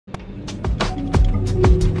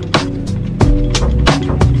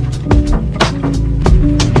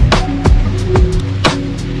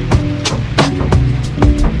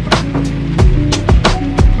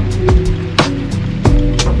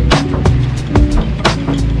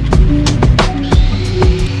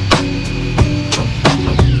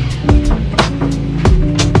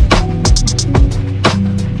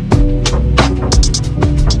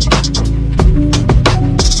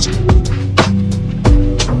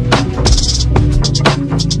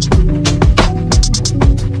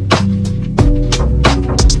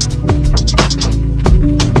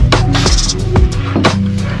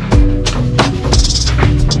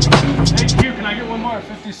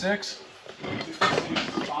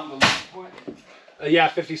On the long point? Yeah,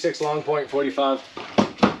 56 long point, 45.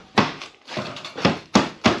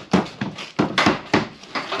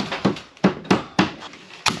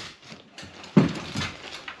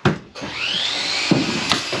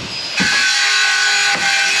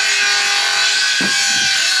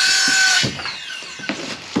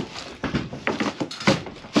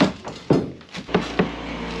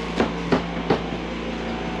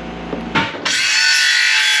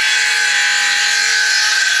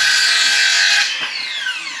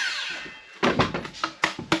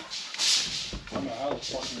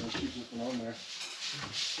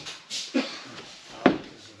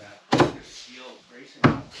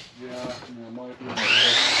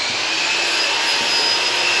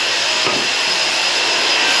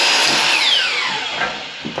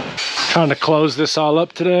 Trying to close this all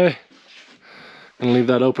up today and leave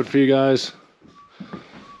that open for you guys.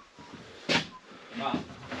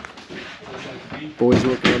 Boys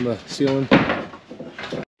working on the ceiling.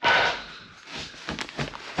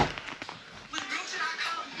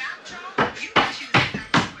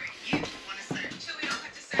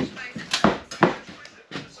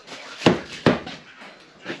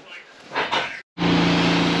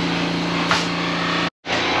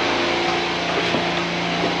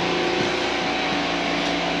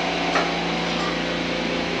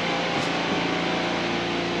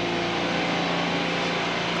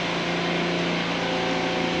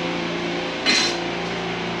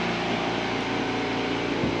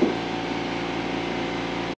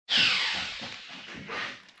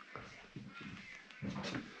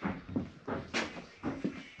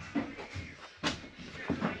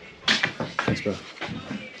 Thanks, bro.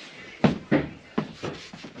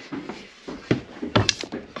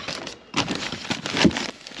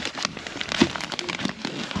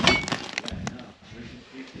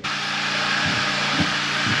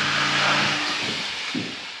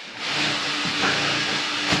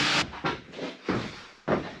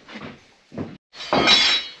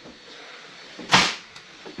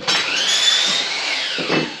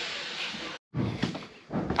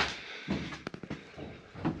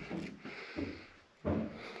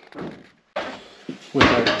 With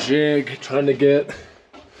our jig, trying to get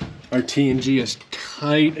our T&G as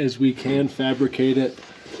tight as we can, fabricate it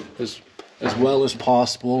as well as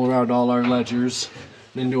possible around all our ledgers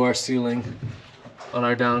and into our ceiling on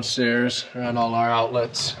our downstairs, around all our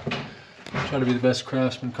outlets. Trying to be the best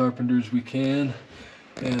craftsman carpenters we can,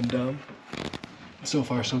 and so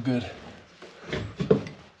far so good.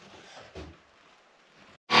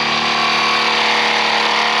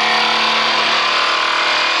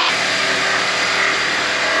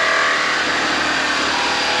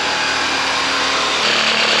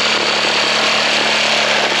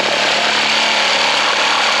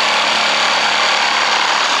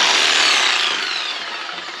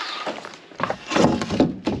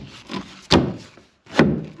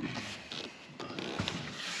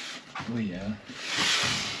 Oh yeah.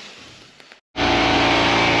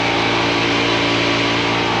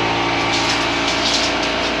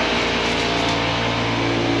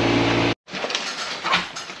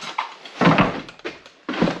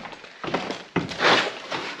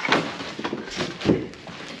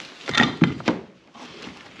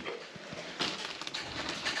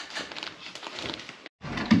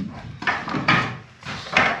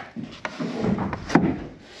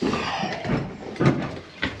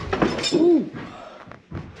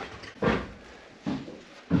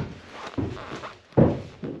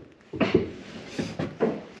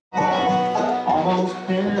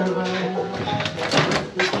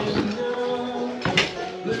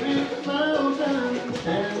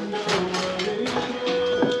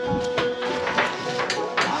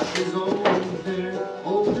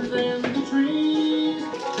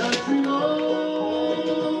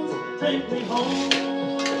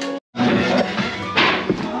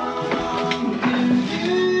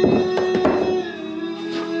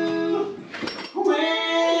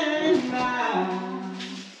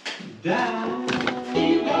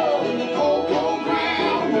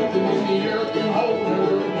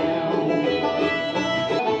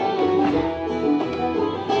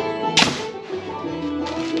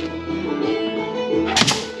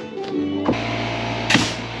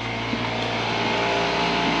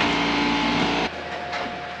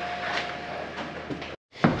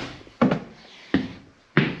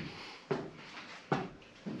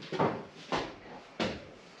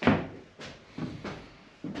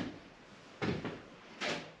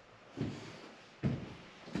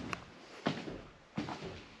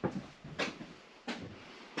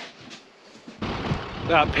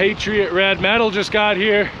 That Patriot red metal just got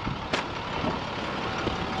here.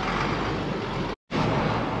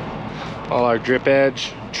 All our drip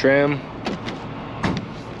edge trim.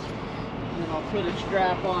 And I'll put a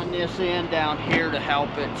strap on this end down here to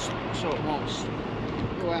help it so it won't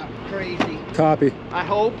go out crazy. Copy. I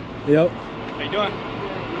hope. Yep. How you doing?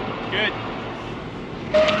 Good.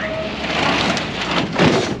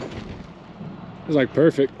 It's like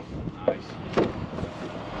perfect. Nice.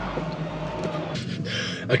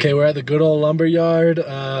 Okay, we're at the good old lumber yard.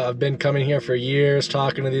 I've been coming here for years,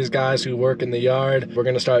 talking to these guys who work in the yard. We're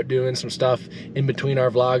gonna start doing some stuff in between our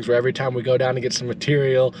vlogs where every time we go down to get some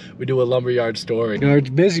material, we do a lumberyard story. Yard's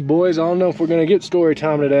busy, boys. I don't know if we're gonna get story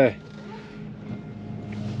time today.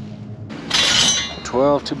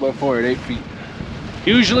 12 2x4 at 8 feet.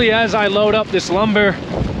 Usually as I load up this lumber,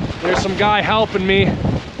 there's some guy helping me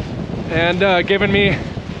and giving me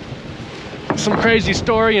some crazy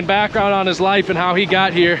story and background on his life and how he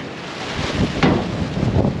got here.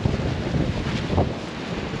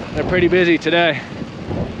 They're pretty busy today.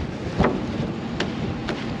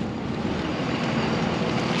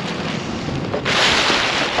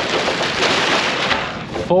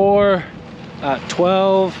 Four at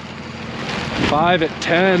 12, 5 at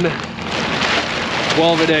 10,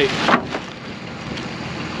 12 at 8.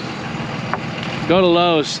 Go to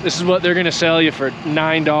Lowe's. This is what they're gonna sell you for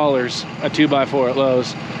 $9 a 2x4 at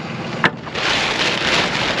Lowe's.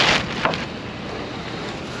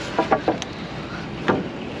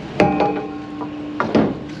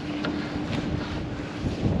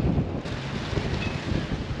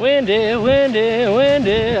 Windy, windy,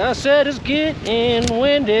 windy. I said it's getting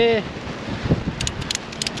windy.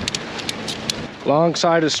 Long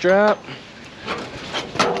side of strap.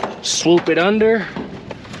 Swoop it under.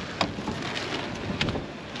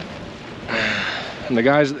 And the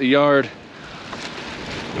guys at the yard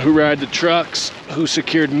who ride the trucks, who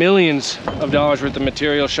secured millions of dollars worth of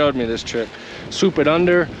material, showed me this trick. Swoop it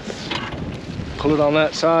under, pull it on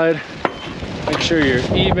that side, make sure you're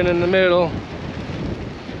even in the middle,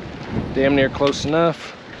 damn near close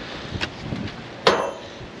enough.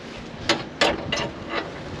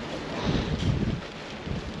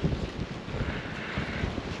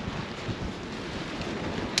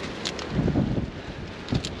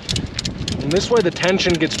 This way the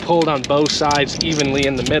tension gets pulled on both sides evenly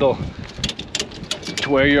in the middle to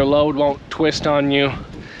where your load won't twist on you.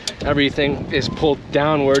 Everything is pulled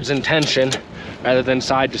downwards in tension rather than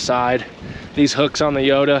side to side. These hooks on the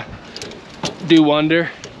Yoda do wonder,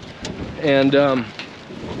 and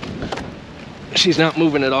she's not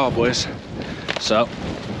moving at all, boys. So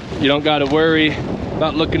you don't got to worry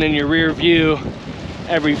about looking in your rear view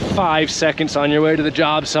every 5 seconds on your way to the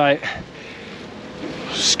job site,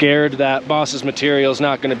 scared that boss's material is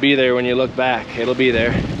not going to be there when you look back. It'll be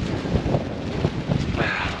there.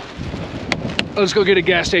 Let's go get a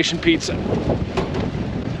gas station pizza. Having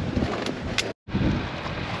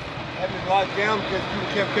to lock down because people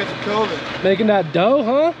kept catching COVID. Making that dough,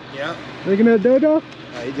 huh? Yeah. Making that dough?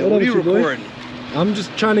 What are you recording? I'm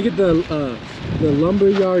just trying to get the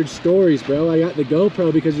lumberyard stories, bro. I got the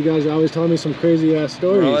GoPro because you guys are always telling me some crazy ass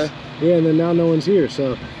stories. Really? Yeah, and then now no one's here,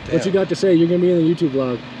 so damn. What you got to say? You're gonna be in the YouTube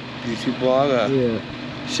vlog. YouTube vlog? Yeah.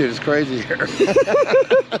 Shit is crazy here.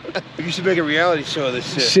 You should make a reality show of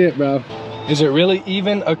this shit. Shit, bro. Is it really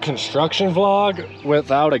even a construction vlog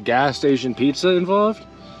without a gas station pizza involved?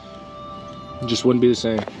 It just wouldn't be the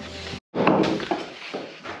same.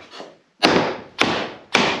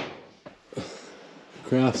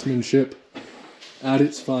 Craftsmanship at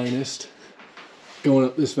its finest. Going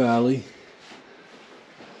up this valley.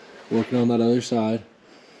 Working on that other side.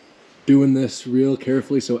 Doing this real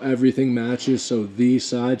carefully so everything matches, so these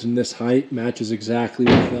sides and this height matches exactly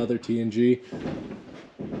with the other TNG.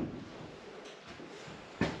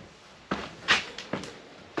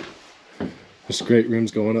 This great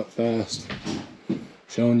room's going up fast.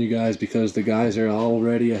 Showing you guys because the guys are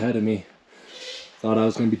already ahead of me. Thought I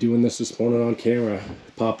was going to be doing this morning on camera.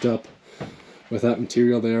 Popped up with that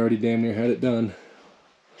material. They already damn near had it done.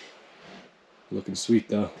 Looking sweet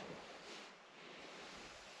though.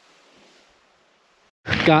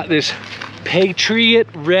 Got this Patriot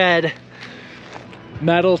red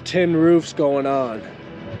metal tin roofs going on.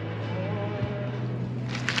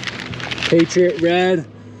 Patriot red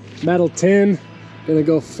metal tin, gonna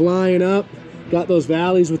go flying up. Got those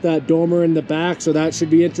valleys with that dormer in the back, so that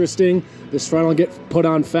should be interesting. This front will get put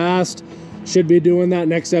on fast. Should be doing that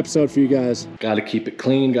next episode for you guys. Gotta keep it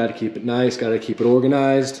clean, gotta keep it nice, gotta keep it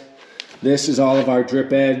organized. This is all of our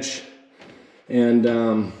drip edge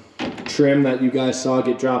and trim that you guys saw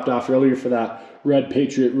get dropped off earlier for that red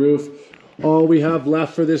Patriot roof. All we have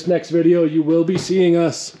left for this next video, you will be seeing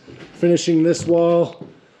us finishing this wall,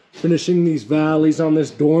 finishing these valleys on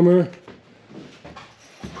this dormer.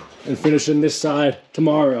 and finishing this side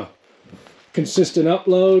tomorrow. Consistent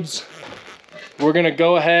uploads. We're gonna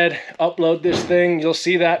go ahead, upload this thing. You'll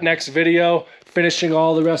see that next video. Finishing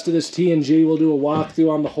all the rest of this T&G. We'll do a walkthrough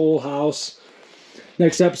on the whole house.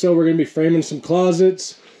 Next episode, we're gonna be framing some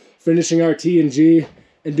closets, finishing our T&G,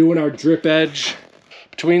 and doing our drip edge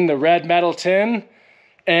between the red metal tin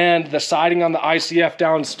and the siding on the ICF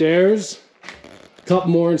downstairs. A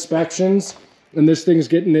couple more inspections, and this thing's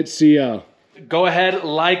getting its CO. Go ahead,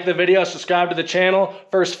 like the video, subscribe to the channel.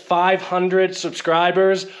 First 500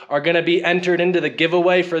 subscribers are gonna be entered into the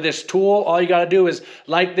giveaway for this tool. All you gotta do is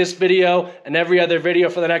like this video and every other video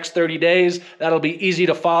for the next 30 days. That'll be easy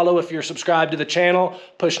to follow if you're subscribed to the channel.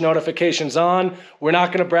 Push notifications on. We're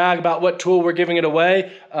not gonna brag about what tool we're giving it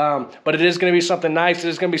away, but it is gonna be something nice. It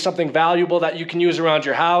is gonna be something valuable that you can use around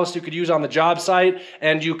your house, you could use on the job site,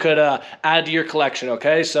 and you could add to your collection,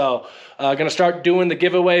 okay? So, gonna start doing the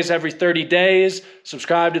giveaways every 30 days.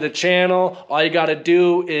 Subscribe to the channel. All you gotta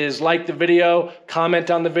do is like the video,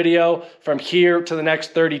 comment on the video from here to the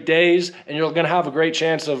next 30 days, and you're gonna have a great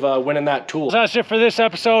chance of winning that tool. So that's it for this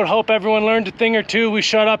episode. Hope everyone learned a thing or two. We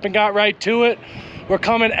shut up and got right to it. We're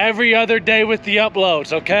coming every other day with the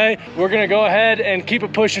uploads, okay? We're gonna go ahead and keep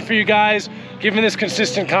it pushing for you guys, giving this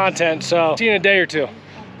consistent content. So see you in a day or two.